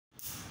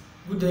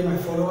Good day, my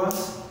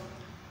followers.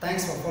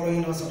 Thanks for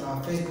following us on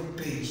our Facebook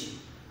page,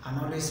 and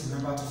always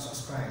remember to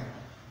subscribe.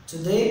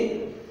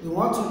 Today, we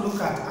want to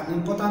look at an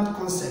important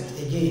concept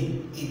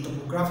again in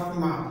topographic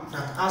map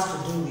that has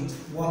to do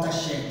with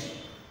watershed.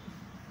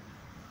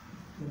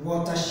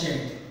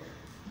 Watershed.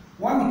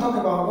 When we talk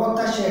about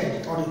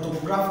watershed on the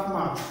topographic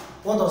map,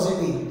 what does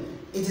it mean?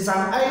 It is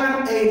an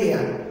island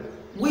area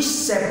which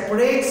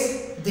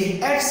separates the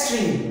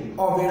extreme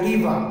of a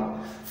river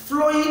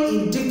flowing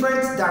in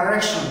different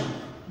directions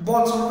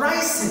but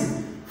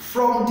rising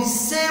from the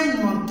same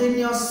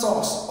mountainous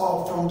source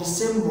or from the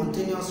same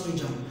mountainous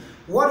region.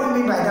 What do you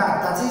mean by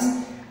that? That is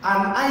an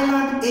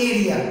island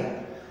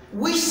area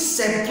which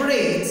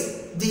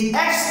separates the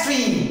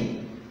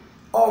extreme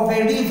of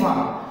a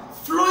river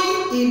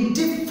flowing in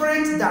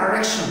different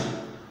directions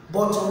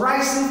but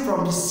rising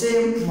from the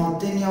same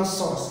mountainous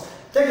source.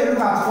 Take a look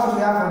at what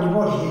we have on the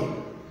board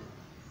here.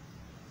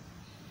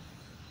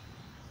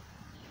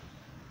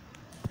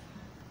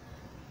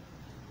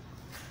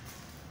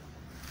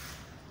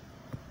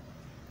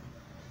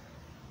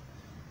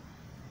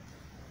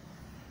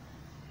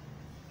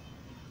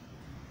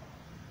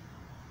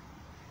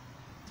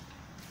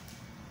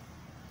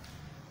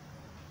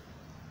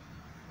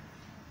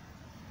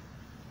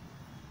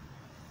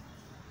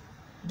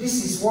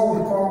 This is what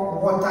we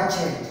call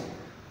watershed.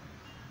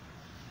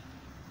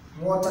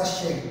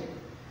 Watershed.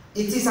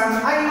 It is an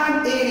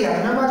island area.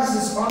 Remember,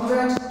 this is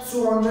 100,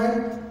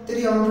 200,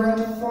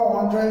 300,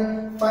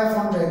 400,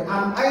 500. An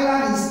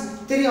island is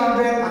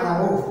 300 and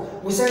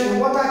above. We said the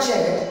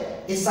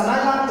watershed is an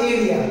island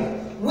area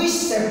which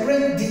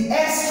separates the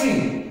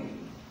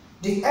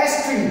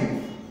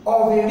extreme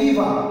of a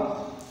river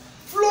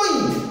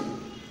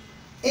flowing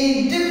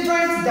in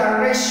different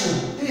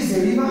directions. This is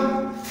the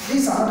river. This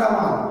is another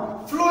one.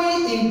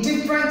 Flowing in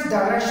different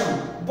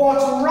directions,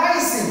 but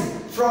rising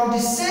from the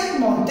same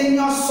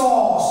mountainous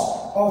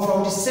source or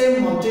from the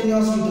same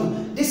mountainous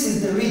region. This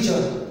is the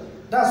region.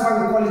 That's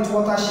why we call it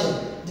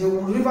watershed. The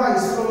river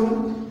is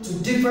flowing to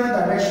different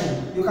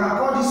directions. You can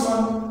call this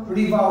one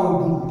River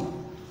Ogun.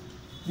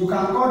 You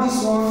can call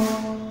this one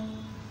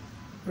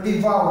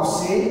River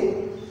Ose.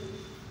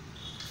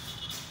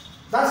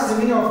 That is the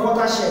meaning of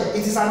watershed.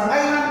 It is an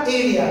island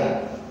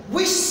area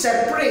which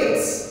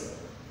separates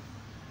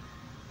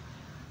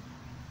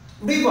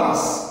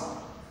rivers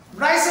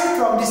rising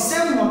from the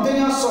same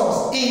mountainous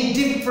source in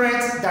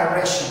different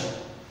directions.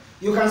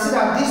 You can see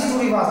that these two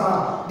rivers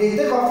now, they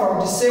take off from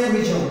the same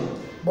region,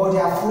 but they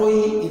are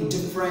flowing in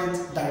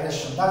different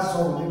directions. That's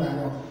what we mean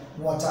by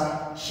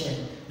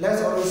watershed.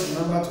 Let's always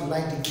remember to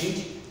like the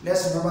page.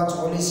 Let's remember to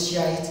always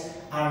share it,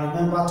 and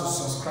remember to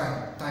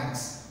subscribe.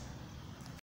 Thanks.